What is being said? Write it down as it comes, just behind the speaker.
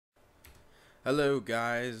Hello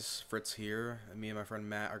guys, Fritz here. Me and my friend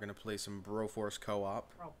Matt are gonna play some BroForce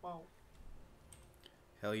co-op.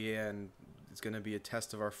 Hell yeah, and it's gonna be a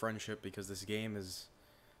test of our friendship because this game is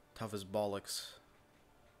tough as bollocks.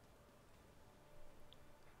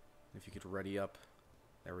 If you could ready up.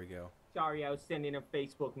 There we go. Sorry, I was sending a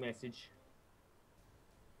Facebook message.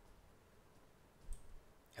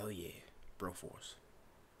 Hell yeah, BroForce.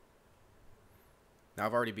 Now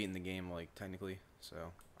I've already beaten the game, like, technically, so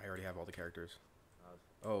I already have all the characters.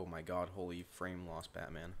 Oh my god, holy frame loss,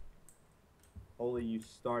 Batman. Holy, you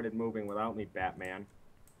started moving without me, Batman.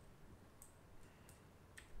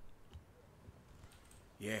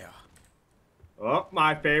 Yeah. Oh,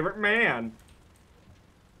 my favorite man.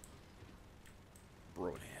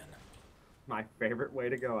 Brodan. My favorite way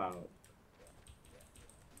to go out.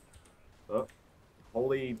 Oh,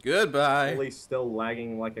 holy. Goodbye. Holy, still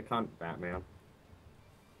lagging like a cunt, Batman.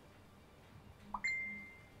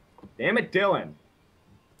 Damn it, Dylan.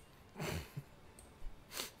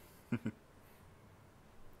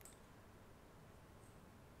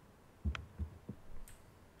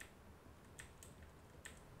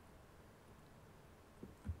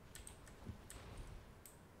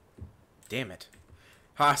 Damn it.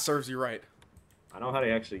 Ha, serves you right. I know how to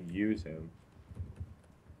actually use him.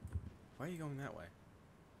 Why are you going that way?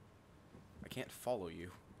 I can't follow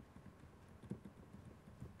you.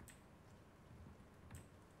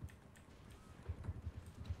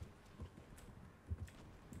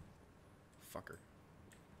 Fucker.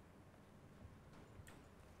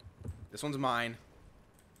 This one's mine.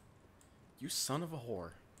 You son of a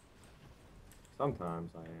whore.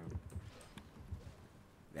 Sometimes I am.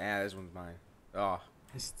 Nah, this one's mine. Oh.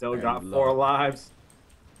 I still I am got the 4 law. lives.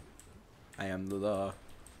 I am the law.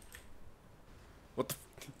 What the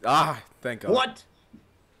ah, thank God. What?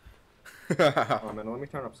 Oh man, let me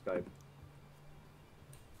turn up Skype.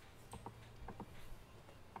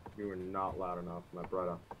 You were not loud enough, my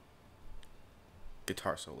brother.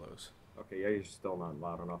 Guitar solos. Okay, yeah, you're still not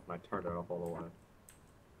loud enough, and I turned it up all the way.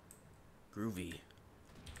 Groovy.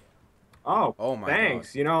 Oh my thanks.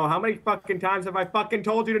 God. You know, how many fucking times have I fucking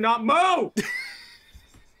told you to not move?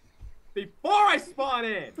 Before I spawn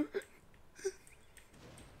in!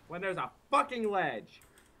 When there's a fucking ledge.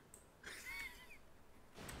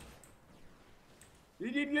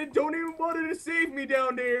 You don't even bother to save me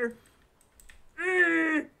down there.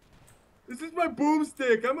 This is my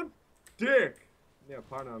boomstick. I'm a dick. Yeah,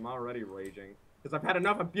 partner, I'm already raging. Because I've had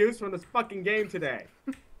enough abuse from this fucking game today.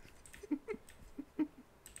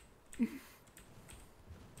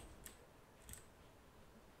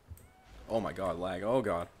 Oh my God, lag. Oh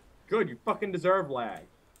God. Good, you fucking deserve lag.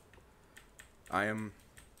 I am.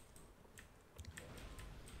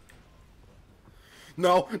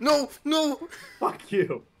 No, no, no! Fuck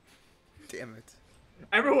you. Damn it.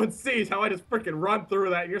 Everyone sees how I just freaking run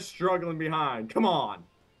through that and you're struggling behind. Come on.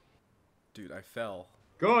 Dude, I fell.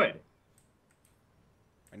 Good.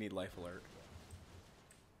 I need life alert.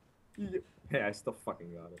 Hey, I still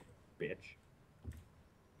fucking got it. Bitch.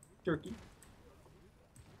 Turkey.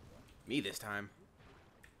 Me this time.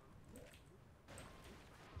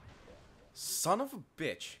 Son of a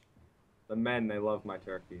bitch. The men, they love my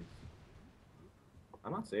turkeys.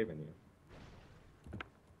 I'm not saving you.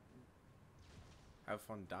 Have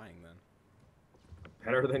fun dying then.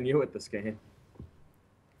 Better than you at this game.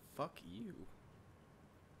 Fuck you.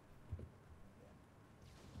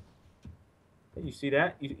 Hey, you see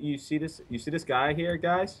that? You see this? You see this guy here,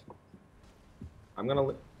 guys? I'm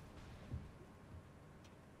gonna.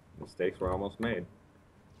 Mistakes were almost made.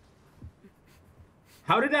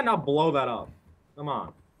 How did that not blow that up? Come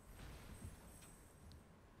on.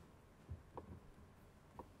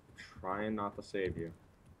 Trying not to save you.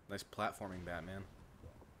 Nice platforming, Batman.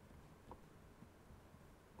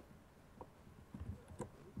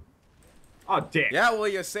 Oh, dick. Yeah, well,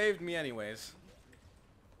 you saved me anyways.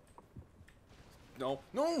 No,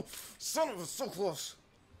 no! Son of a, so close!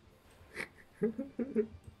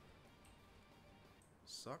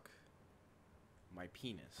 Suck my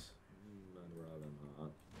penis. I'd rather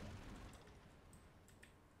not.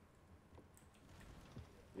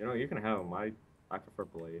 You know, you can have him. I prefer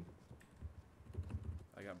Blade.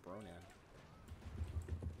 I got Bronan.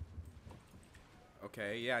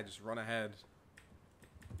 Okay, yeah, just run ahead.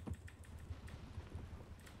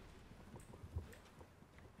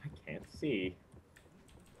 I can't see.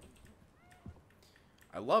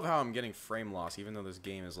 I love how I'm getting frame loss, even though this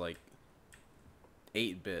game is like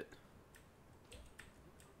 8-bit.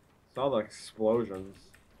 It's all the explosions.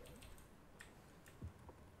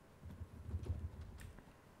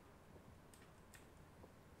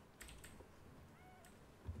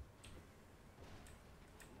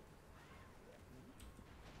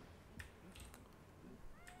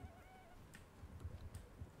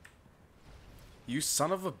 You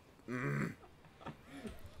son of a...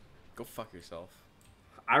 Go fuck yourself.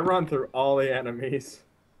 I run through all the enemies.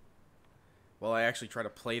 Well, I actually try to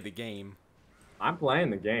play the game. I'm playing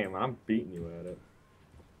the game. I'm beating you at it.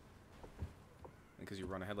 Because you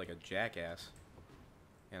run ahead like a jackass.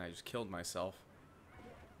 And I just killed myself.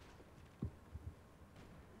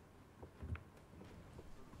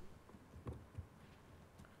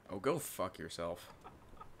 Oh, go fuck yourself.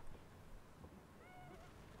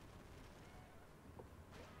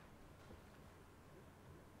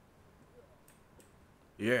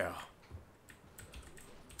 Yeah.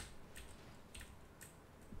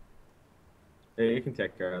 Yeah, you can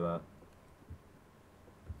take care of that.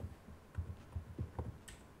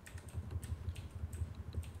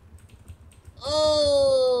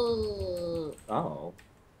 Oh.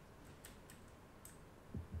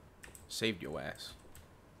 Saved your ass.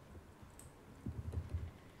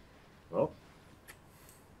 Well.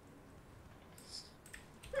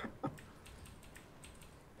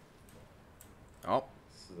 Oh.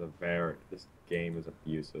 This game is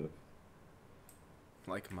abusive.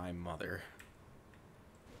 Like my mother.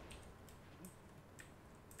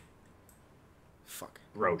 Fuck.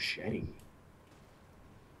 Brochetti.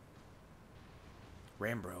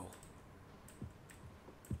 Rambro.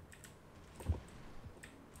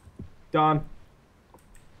 Done.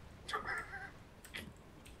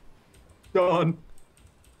 Done.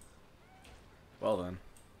 Well then.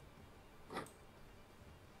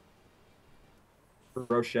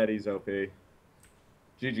 Brochetti's OP.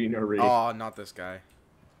 GG no read. Oh, not this guy.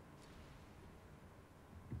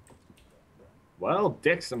 Well,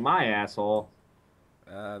 dick's in my asshole.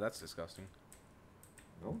 That's disgusting.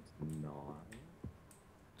 No, it's not.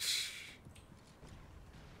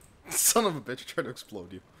 Son of a bitch, trying to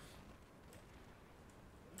explode you.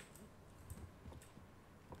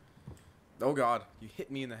 Oh god, you hit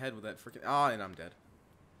me in the head with that freaking... Ah, and I'm dead.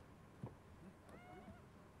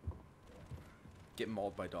 Get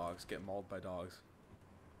mauled by dogs, get mauled by dogs.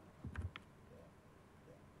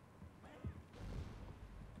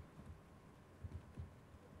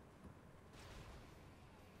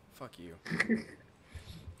 Fuck you.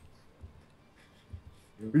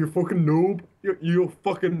 You fucking noob. You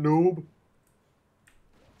fucking noob.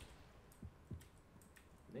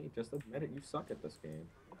 Nate, just admit it. You suck at this game.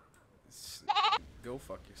 Go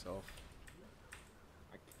fuck yourself.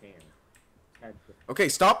 I can't. Okay,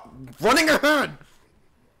 stop running ahead!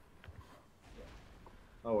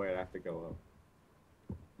 Oh wait, I have to go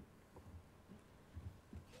up.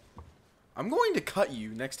 I'm going to cut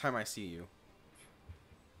you next time I see you.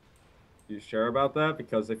 You sure about that?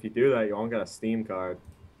 Because if you do that, you won't get a Steam card.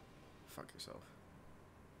 Fuck yourself.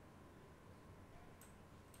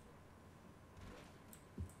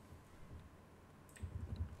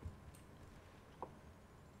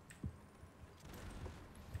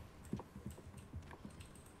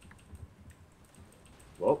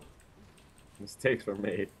 Well, mistakes were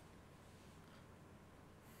made.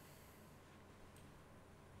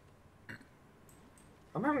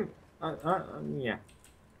 I'm having... yeah.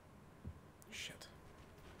 Shit.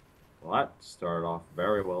 Well, that started off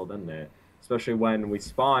very well, didn't it? Especially when we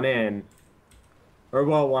spawn in... Or,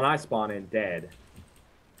 well, when I spawn in dead.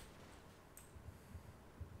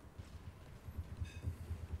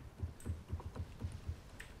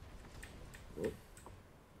 Whoop.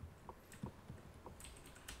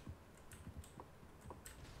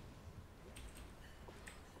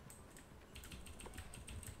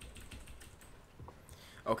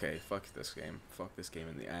 Okay, fuck this game. Fuck this game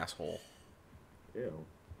in the asshole. Ew.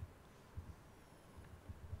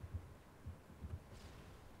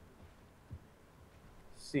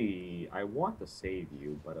 See, I want to save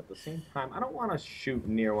you, but at the same time, I don't want to shoot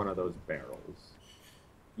near one of those barrels.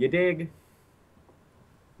 You dig?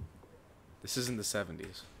 This isn't the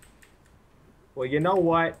 70s. Well, you know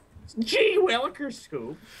what? Gee Willikers,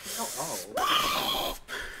 Scoop! Oh.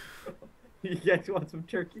 You guys want some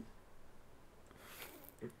turkey?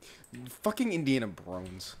 Fucking Indiana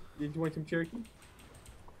Brones. Did you want some turkey?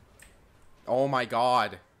 Oh my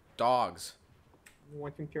god. Dogs. You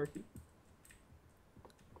want some turkey?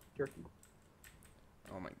 Turkey.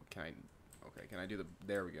 Oh my, can I, okay, can I do the,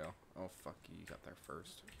 there we go. Oh fuck, you got there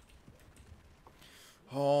first.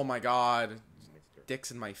 Oh my god.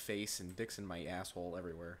 Dicks in my face and dicks in my asshole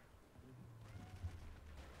everywhere.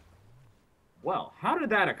 Well, how did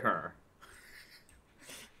that occur?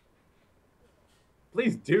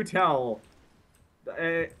 Please do tell.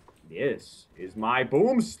 This is my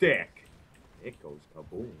boomstick. It goes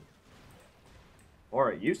kaboom.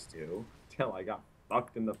 Or it used to, till I got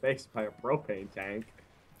fucked in the face by a propane tank,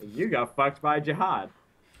 and you got fucked by Jihad.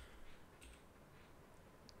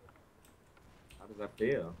 How does that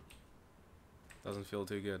feel? Doesn't feel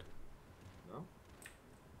too good. No?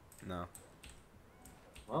 No.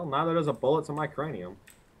 Well, now that there's a bullet to my cranium.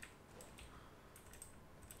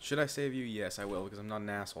 Should I save you? Yes, I will, because I'm not an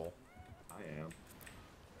asshole. I am.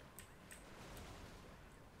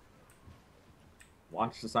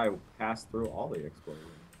 Watch as I pass through all the explosions.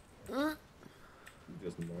 You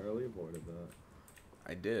just narrowly avoided that.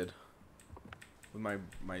 I did. With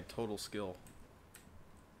my total skill.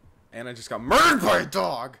 And I just got murdered by a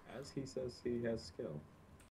dog! As he says he has skill.